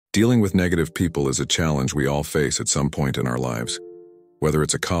Dealing with negative people is a challenge we all face at some point in our lives. Whether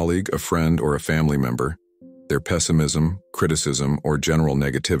it's a colleague, a friend, or a family member, their pessimism, criticism, or general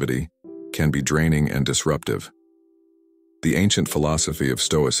negativity can be draining and disruptive. The ancient philosophy of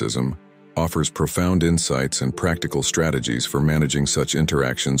Stoicism offers profound insights and practical strategies for managing such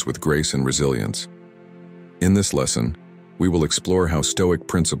interactions with grace and resilience. In this lesson, we will explore how Stoic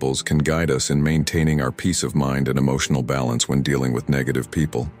principles can guide us in maintaining our peace of mind and emotional balance when dealing with negative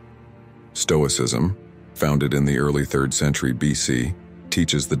people. Stoicism, founded in the early 3rd century BC,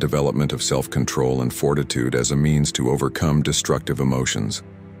 teaches the development of self-control and fortitude as a means to overcome destructive emotions.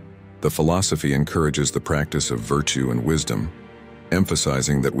 The philosophy encourages the practice of virtue and wisdom,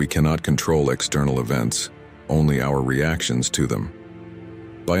 emphasizing that we cannot control external events, only our reactions to them.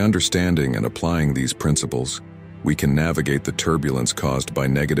 By understanding and applying these principles, we can navigate the turbulence caused by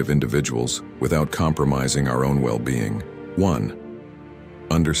negative individuals without compromising our own well-being. 1.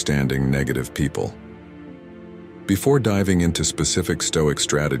 Understanding negative people. Before diving into specific Stoic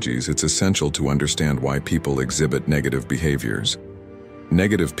strategies, it's essential to understand why people exhibit negative behaviors.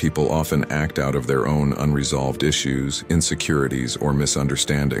 Negative people often act out of their own unresolved issues, insecurities, or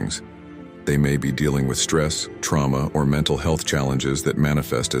misunderstandings. They may be dealing with stress, trauma, or mental health challenges that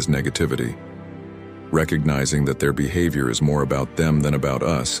manifest as negativity. Recognizing that their behavior is more about them than about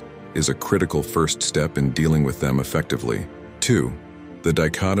us is a critical first step in dealing with them effectively. 2. The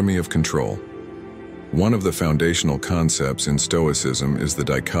dichotomy of control. One of the foundational concepts in Stoicism is the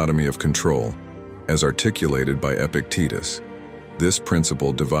dichotomy of control, as articulated by Epictetus. This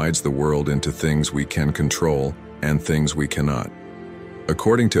principle divides the world into things we can control and things we cannot.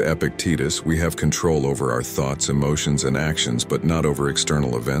 According to Epictetus, we have control over our thoughts, emotions, and actions, but not over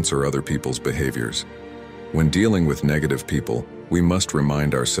external events or other people's behaviors. When dealing with negative people, we must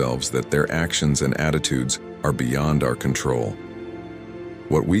remind ourselves that their actions and attitudes are beyond our control.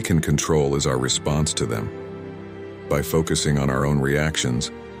 What we can control is our response to them. By focusing on our own reactions,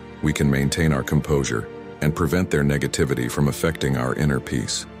 we can maintain our composure and prevent their negativity from affecting our inner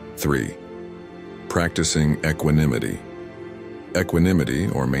peace. 3. Practicing equanimity. Equanimity,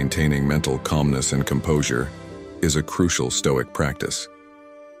 or maintaining mental calmness and composure, is a crucial Stoic practice.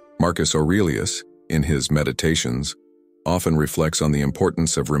 Marcus Aurelius, in his Meditations, often reflects on the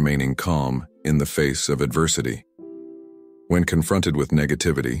importance of remaining calm in the face of adversity. When confronted with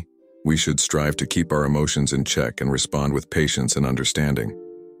negativity, we should strive to keep our emotions in check and respond with patience and understanding.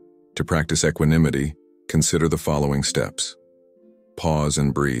 To practice equanimity, consider the following steps. Pause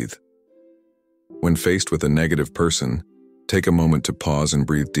and breathe. When faced with a negative person, take a moment to pause and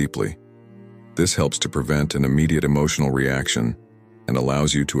breathe deeply. This helps to prevent an immediate emotional reaction and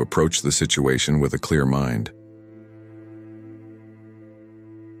allows you to approach the situation with a clear mind.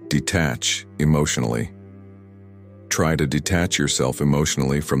 Detach emotionally. Try to detach yourself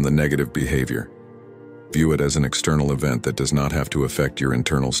emotionally from the negative behavior. View it as an external event that does not have to affect your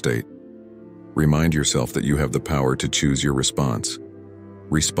internal state. Remind yourself that you have the power to choose your response.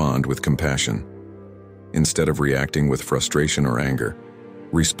 Respond with compassion. Instead of reacting with frustration or anger,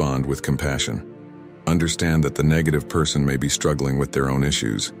 respond with compassion. Understand that the negative person may be struggling with their own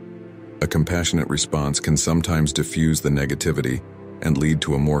issues. A compassionate response can sometimes diffuse the negativity and lead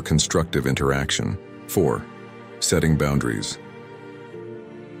to a more constructive interaction. 4. Setting boundaries.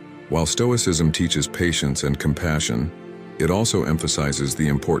 While Stoicism teaches patience and compassion, it also emphasizes the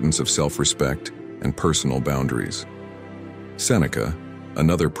importance of self-respect and personal boundaries. Seneca,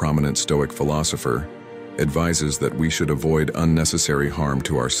 another prominent Stoic philosopher, advises that we should avoid unnecessary harm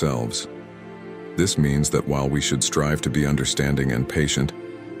to ourselves. This means that while we should strive to be understanding and patient,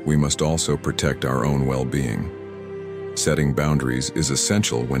 we must also protect our own well-being. Setting boundaries is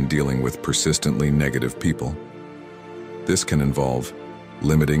essential when dealing with persistently negative people. This can involve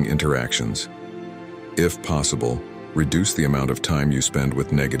limiting interactions. If possible, reduce the amount of time you spend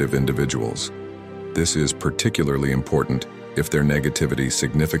with negative individuals. This is particularly important if their negativity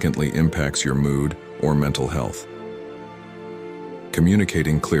significantly impacts your mood or mental health.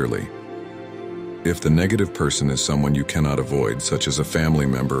 Communicating clearly. If the negative person is someone you cannot avoid, such as a family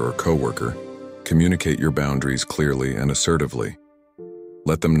member or coworker, communicate your boundaries clearly and assertively.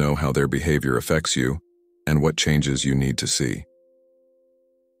 Let them know how their behavior affects you and what changes you need to see.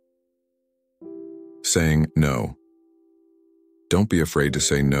 Saying no. Don't be afraid to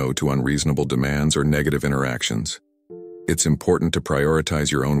say no to unreasonable demands or negative interactions. It's important to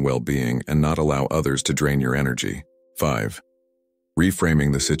prioritize your own well-being and not allow others to drain your energy. 5.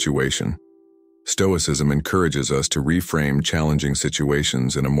 Reframing the situation. Stoicism encourages us to reframe challenging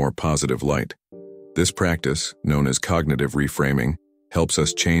situations in a more positive light. This practice, known as cognitive reframing, helps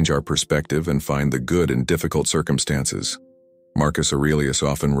us change our perspective and find the good in difficult circumstances. Marcus Aurelius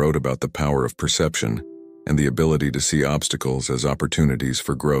often wrote about the power of perception and the ability to see obstacles as opportunities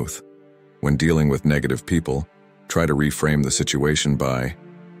for growth. When dealing with negative people, try to reframe the situation by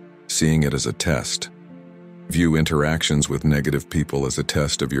seeing it as a test. View interactions with negative people as a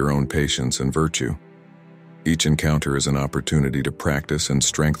test of your own patience and virtue. Each encounter is an opportunity to practice and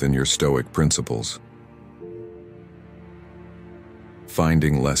strengthen your Stoic principles.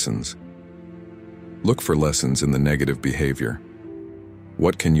 Finding lessons. Look for lessons in the negative behavior.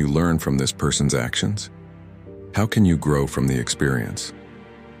 What can you learn from this person's actions? How can you grow from the experience?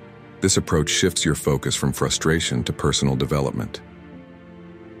 This approach shifts your focus from frustration to personal development.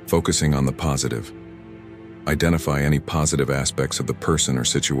 Focusing on the positive. Identify any positive aspects of the person or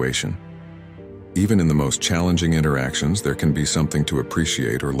situation. Even in the most challenging interactions, there can be something to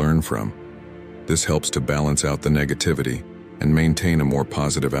appreciate or learn from. This helps to balance out the negativity and maintain a more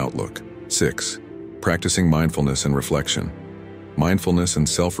positive outlook. 6. Practicing mindfulness and reflection. Mindfulness and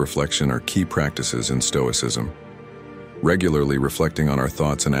self-reflection are key practices in Stoicism. Regularly reflecting on our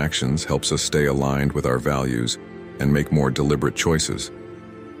thoughts and actions helps us stay aligned with our values and make more deliberate choices.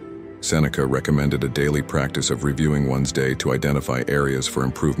 Seneca recommended a daily practice of reviewing one's day to identify areas for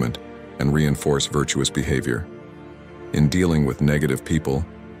improvement and reinforce virtuous behavior. In dealing with negative people,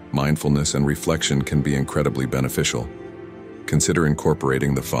 mindfulness and reflection can be incredibly beneficial. Consider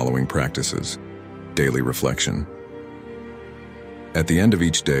incorporating the following practices. Daily reflection. At the end of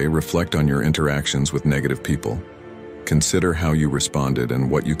each day, reflect on your interactions with negative people. Consider how you responded and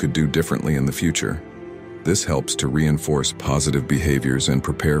what you could do differently in the future. This helps to reinforce positive behaviors and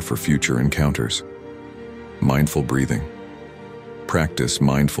prepare for future encounters. Mindful breathing. Practice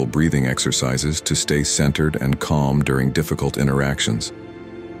mindful breathing exercises to stay centered and calm during difficult interactions.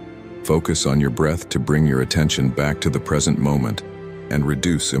 Focus on your breath to bring your attention back to the present moment and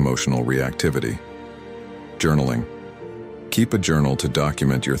reduce emotional reactivity. Journaling. Keep a journal to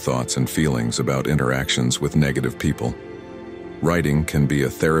document your thoughts and feelings about interactions with negative people. Writing can be a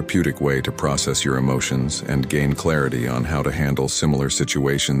therapeutic way to process your emotions and gain clarity on how to handle similar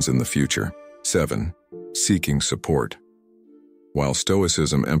situations in the future. 7. Seeking support. While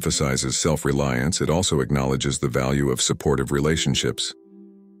Stoicism emphasizes self-reliance, it also acknowledges the value of supportive relationships.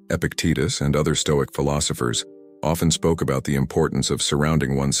 Epictetus and other Stoic philosophers often spoke about the importance of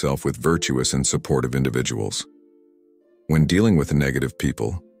surrounding oneself with virtuous and supportive individuals. When dealing with negative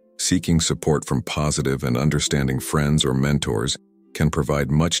people, seeking support from positive and understanding friends or mentors can provide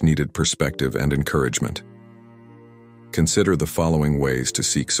much-needed perspective and encouragement. Consider the following ways to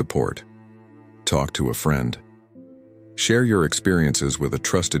seek support. Talk to a friend. Share your experiences with a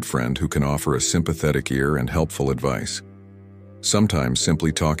trusted friend who can offer a sympathetic ear and helpful advice. Sometimes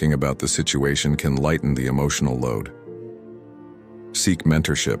simply talking about the situation can lighten the emotional load. Seek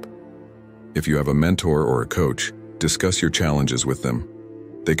mentorship. If you have a mentor or a coach, discuss your challenges with them.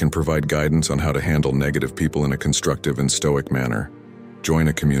 They can provide guidance on how to handle negative people in a constructive and Stoic manner. Join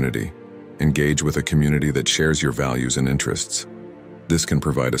a community. Engage with a community that shares your values and interests. This can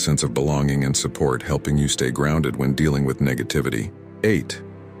provide a sense of belonging and support, helping you stay grounded when dealing with negativity. 8.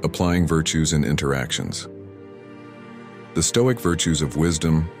 Applying virtues in interactions. The Stoic virtues of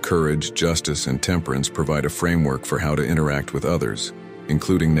wisdom, courage, justice, and temperance provide a framework for how to interact with others,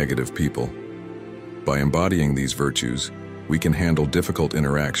 including negative people. By embodying these virtues, we can handle difficult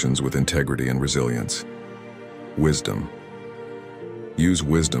interactions with integrity and resilience. Wisdom. Use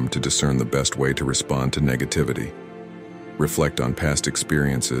wisdom to discern the best way to respond to negativity. Reflect on past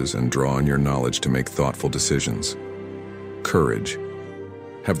experiences and draw on your knowledge to make thoughtful decisions. Courage.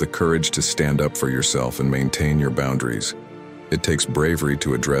 Have the courage to stand up for yourself and maintain your boundaries. It takes bravery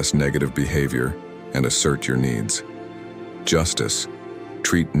to address negative behavior and assert your needs. Justice.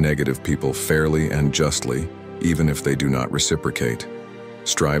 Treat negative people fairly and justly, even if they do not reciprocate.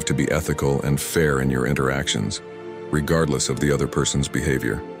 Strive to be ethical and fair in your interactions, regardless of the other person's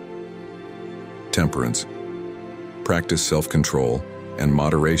behavior. Temperance. Practice self-control and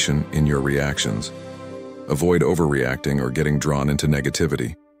moderation in your reactions. Avoid overreacting or getting drawn into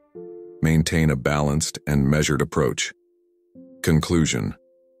negativity. Maintain a balanced and measured approach. Conclusion.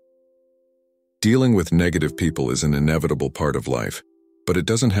 Dealing with negative people is an inevitable part of life, but it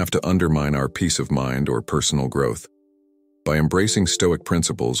doesn't have to undermine our peace of mind or personal growth. By embracing Stoic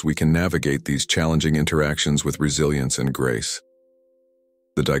principles, we can navigate these challenging interactions with resilience and grace.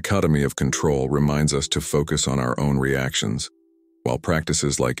 The dichotomy of control reminds us to focus on our own reactions, while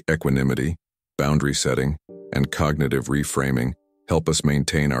practices like equanimity, boundary setting, and cognitive reframing help us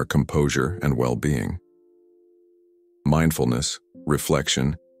maintain our composure and well-being. Mindfulness,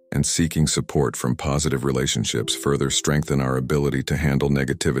 reflection, and seeking support from positive relationships further strengthen our ability to handle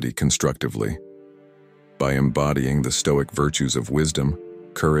negativity constructively. By embodying the Stoic virtues of wisdom,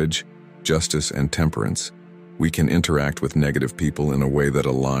 courage, justice, and temperance, we can interact with negative people in a way that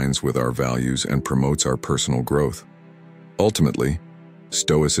aligns with our values and promotes our personal growth. Ultimately,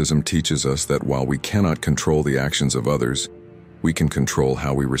 Stoicism teaches us that while we cannot control the actions of others, we can control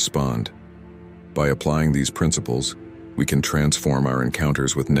how we respond. By applying these principles, we can transform our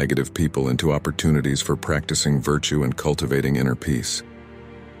encounters with negative people into opportunities for practicing virtue and cultivating inner peace.